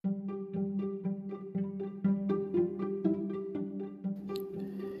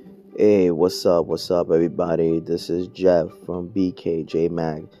Hey, what's up? What's up, everybody? This is Jeff from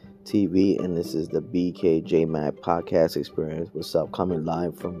BKJMAC TV, and this is the BKJMAC podcast experience. What's up? Coming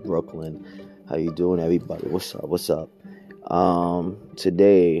live from Brooklyn. How you doing, everybody? What's up? What's up?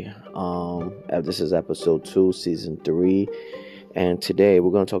 Today, this is episode 2, season 3, and today we're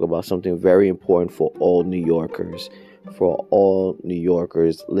going to talk about something very important for all New Yorkers,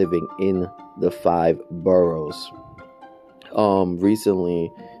 living in the 5 boroughs.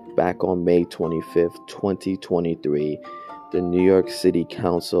 Recently, back on May 25th, 2023, the New York City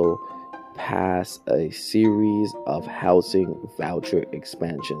Council passed a series of housing voucher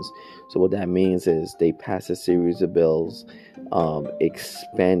expansions. So what that means is they passed a series of bills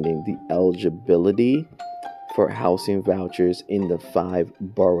expanding the eligibility for housing vouchers in the 5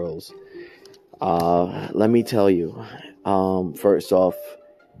 boroughs. Let me tell you, first off,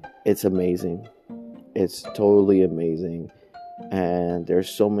 it's amazing. It's totally amazing. And there's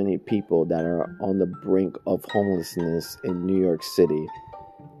so many people that are on the brink of homelessness in New York City,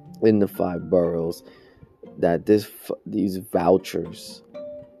 in the 5 boroughs, that these vouchers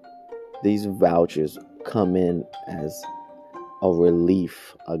come in as a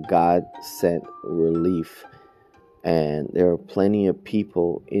relief, a God-sent relief. And there are plenty of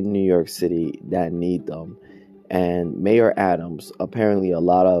people in New York City that need them. And Mayor Adams, apparently a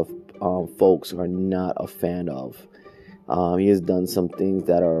lot of folks are not a fan of. He has done some things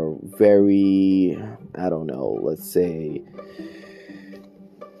that are very, let's say,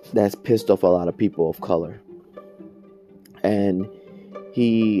 that's pissed off a lot of people of color. And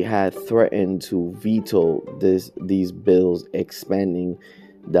he had threatened to veto these bills expanding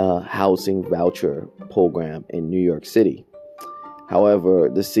the housing voucher program in New York City. However,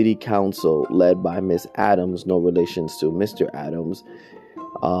 the city council, led by Miss Adams, no relations to Mr. Adams,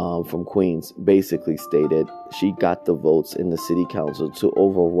 from Queens, basically stated she got the votes in the city council to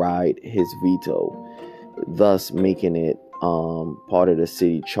override his veto, thus making it part of the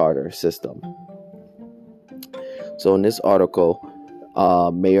city charter system. So in this article,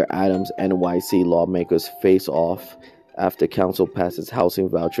 Mayor Adams' NYC lawmakers face off after council passes housing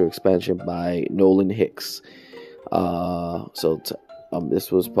voucher expansion by Nolan Hicks. This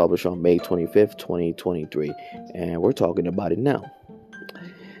was published on May 25th, 2023, and we're talking about it now.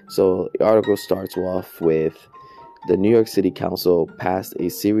 So the article starts off with the New York City Council passed a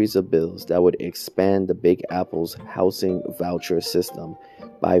series of bills that would expand the Big Apple's housing voucher system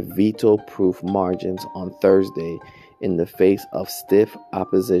by veto-proof margins on Thursday in the face of stiff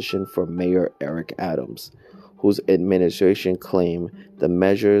opposition from Mayor Eric Adams, whose administration claimed the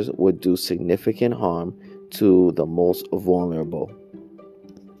measures would do significant harm to the most vulnerable.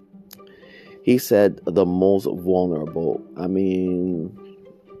 He said the most vulnerable.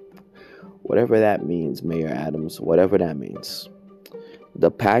 Whatever that means, Mayor Adams, whatever that means.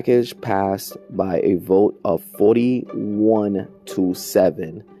 The package passed by a vote of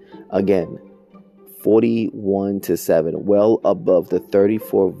 41-7. Again, 41-7, well above the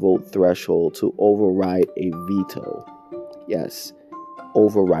 34 vote threshold to override a veto. Yes,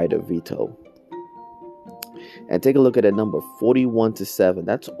 override a veto. And take a look at that number, 41-7.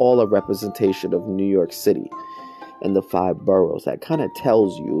 That's all a representation of New York City and the 5 boroughs. That kind of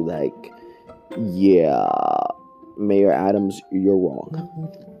tells you, yeah, Mayor Adams, you're wrong.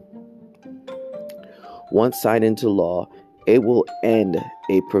 Once signed into law, it will end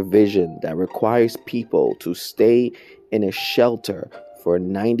a provision that requires people to stay in a shelter for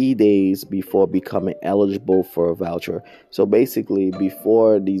 90 days before becoming eligible for a voucher. So basically,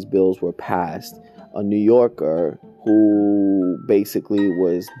 before these bills were passed, a New Yorker who basically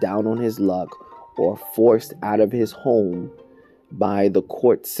was down on his luck or forced out of his home by the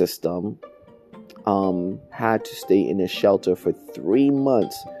court system had to stay in a shelter for 3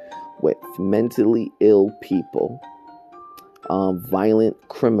 months with mentally ill people, violent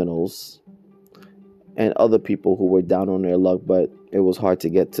criminals, and other people who were down on their luck, but it was hard to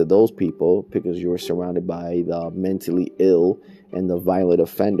get to those people because you were surrounded by the mentally ill and the violent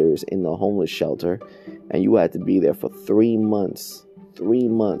offenders in the homeless shelter, and you had to be there for 3 months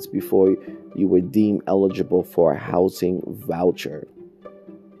before you were deemed eligible for a housing voucher,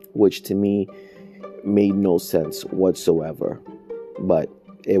 which to me made no sense whatsoever. But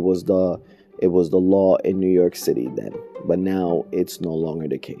it was the law in New York City then, but now it's no longer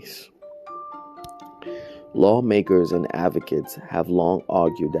the case. Lawmakers and advocates have long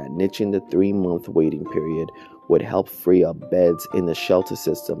argued that niching the 3-month waiting period would help free up beds in the shelter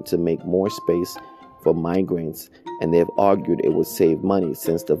system to make more space for migrants, and they've argued it would save money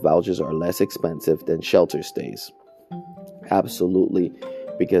since the vouchers are less expensive than shelter stays. Absolutely,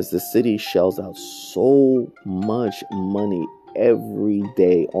 because the city shells out so much money every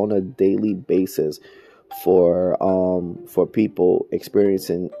day on a daily basis for people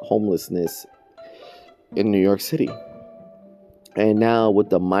experiencing homelessness in New York City. And now with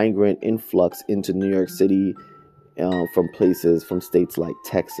the migrant influx into New York City from states like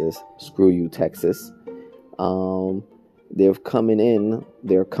Texas, screw you Texas, they're coming in,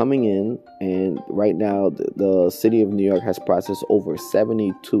 and right now the city of New York has processed over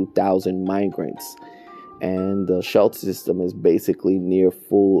 72,000 migrants, and the shelter system is basically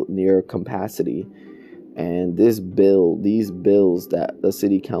near capacity. And these bills that the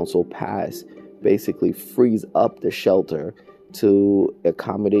city council passed basically frees up the shelter to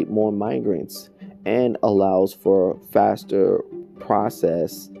accommodate more migrants and allows for faster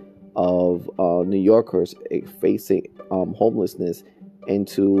process of New Yorkers facing homelessness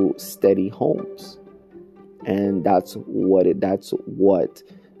into steady homes. And that's what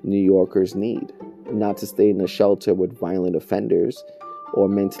New Yorkers need. Not to stay in a shelter with violent offenders or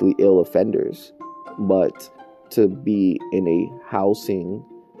mentally ill offenders, but to be in housing.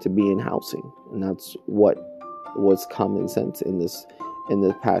 And that's what was common sense in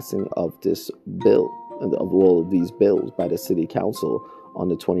the passing of this bill, of all of these bills by the city council on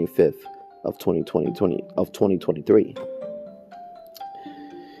the 25th of 2023.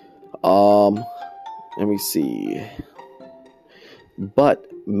 Let me see. But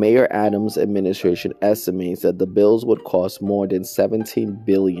Mayor Adams' administration estimates that the bills would cost more than $17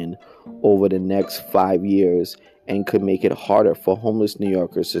 billion over the next 5 years and could make it harder for homeless New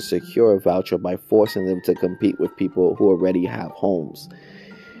Yorkers to secure a voucher by forcing them to compete with people who already have homes.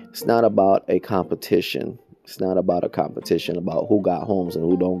 It's not about a competition. It's not about a competition about who got homes and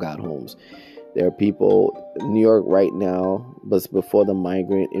who don't got homes. There are people in New York right now, but before the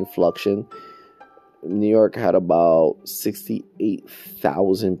migrant influxion, New York had about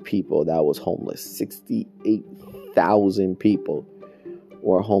 68,000 people that was homeless. 68,000 people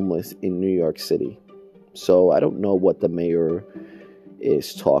were homeless in New York City. So I don't know what the mayor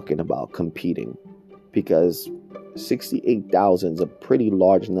is talking about competing, because 68,000 is a pretty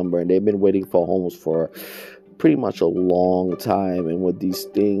large number, and they've been waiting for homes for pretty much a long time. And with these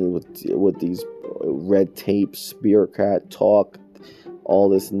things, with these red tapes, bureaucrat talk, all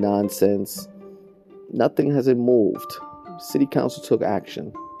this nonsense, nothing hasn't moved. City council took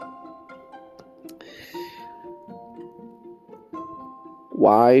action.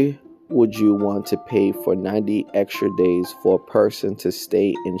 Why would you want to pay for 90 extra days for a person to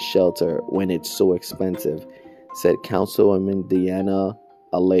stay in shelter when it's so expensive? Said Councilwoman Deanna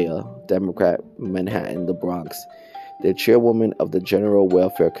Alea, Democrat, Manhattan, the Bronx. The chairwoman of the General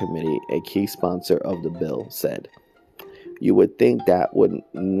Welfare Committee, a key sponsor of the bill, said. You would think that would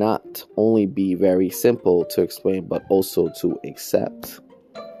not only be very simple to explain, but also to accept.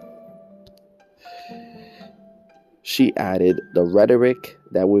 She added, the rhetoric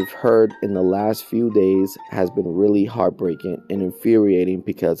that we've heard in the last few days has been really heartbreaking and infuriating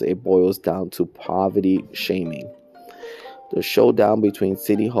because it boils down to poverty shaming. The showdown between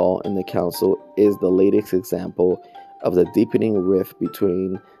City Hall and the council is the latest example of the deepening rift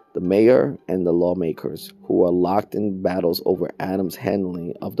between the mayor and the lawmakers, who are locked in battles over Adams'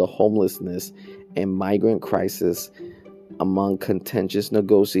 handling of the homelessness and migrant crisis among contentious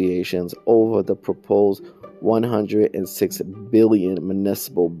negotiations over the proposed $106 billion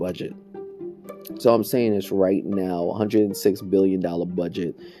municipal budget. So I'm saying this right now, $106 billion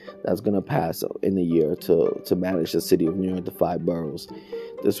budget that's going to pass in a year to manage the city of New York, the 5 boroughs.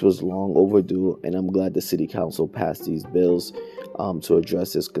 This was long overdue, and I'm glad the city council passed these bills to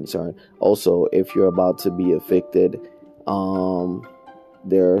address this concern. Also, if you're about to be evicted,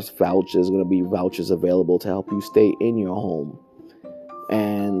 there's going to be vouchers available to help you stay in your home.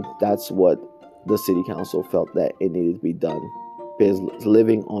 And that's what the city council felt that it needed to be done. Because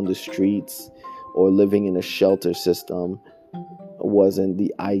living on the streets or living in a shelter system wasn't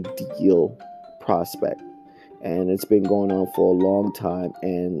the ideal prospect. And it's been going on for a long time,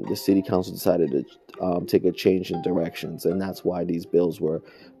 and the city council decided to take a change in directions, and that's why these bills were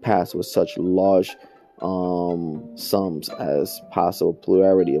passed with such large sums as possible,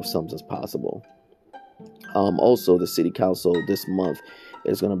 plurality of sums as possible. Also, the city council this month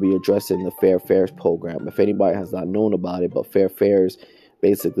is going to be addressing the Fair Fares program. If anybody has not known about it, but Fair Fares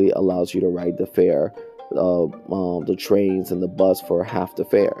basically allows you to ride the fare, the trains and the bus for half the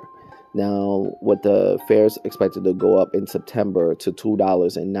fare. Now, with the fares expected to go up in September to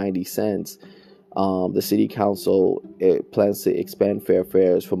 $2.90, the city council plans to expand fair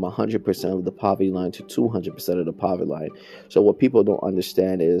fares from 100% of the poverty line to 200% of the poverty line. So what people don't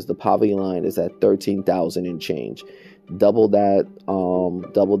understand is the poverty line is at $13,000 and change. Double that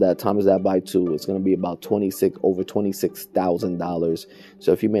times that by 2, it's going to be about over $26,000.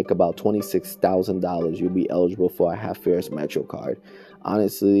 So if you make about $26,000, you'll be eligible for a half fares Metro card.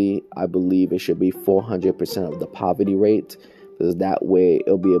 Honestly, I believe it should be 400% of the poverty rate, because that way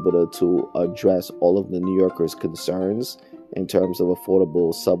it'll be able to address all of the New Yorkers' concerns in terms of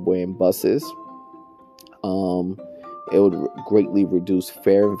affordable subway and buses. It would greatly reduce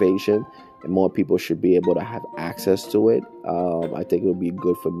fare evasion, and more people should be able to have access to it. I think it would be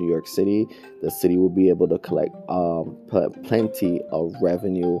good for New York City. The city will be able to collect plenty of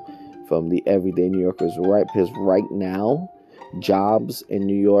revenue from the everyday New Yorkers, right? Because right now, jobs in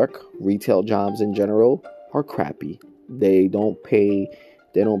New York, retail jobs in general, are crappy. They don't pay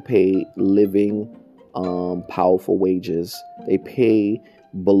living, powerful wages. They pay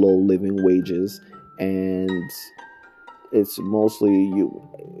below living wages, and it's mostly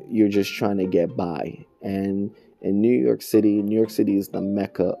you're just trying to get by. And in New York City is the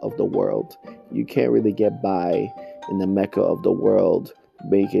Mecca of the world. You can't really get by in the Mecca of the world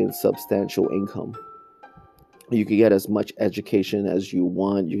making substantial income. You can get as much education as you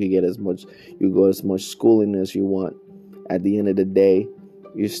want. You go as much schooling as you want. At the end of the day,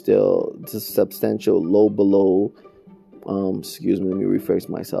 you're still substantial low below. Let me rephrase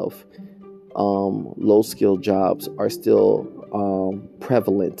myself. Low-skilled jobs are still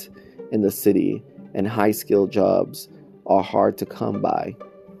prevalent in the city, and high-skilled jobs are hard to come by.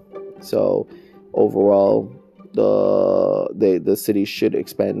 So overall, the city should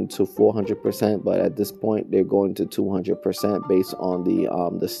expand to 400%, but at this point they're going to 200% based on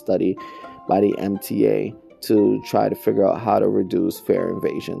the study by the MTA to try to figure out how to reduce fare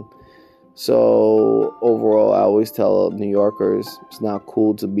evasion. So overall, I always tell New Yorkers it's not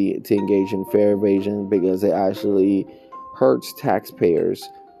cool to engage in fare evasion, because it actually hurts taxpayers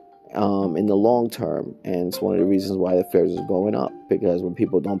in the long term, and it's one of the reasons why the fares is going up. Because when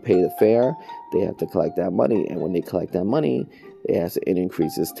people don't pay the fare, they have to collect that money, and when they collect that money, it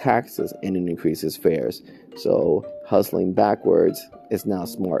increases taxes and it increases fares. So hustling backwards is not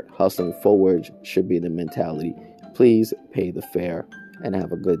smart. Hustling forward should be the mentality. Please pay the fare and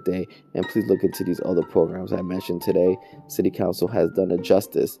have a good day. And please look into these other programs I mentioned today. City Council has done a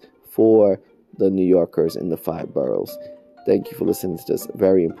justice for the New Yorkers in the 5 boroughs. Thank you for listening to this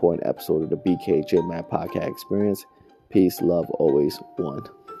very important episode of the BKJMAC podcast experience. Peace, love, always one.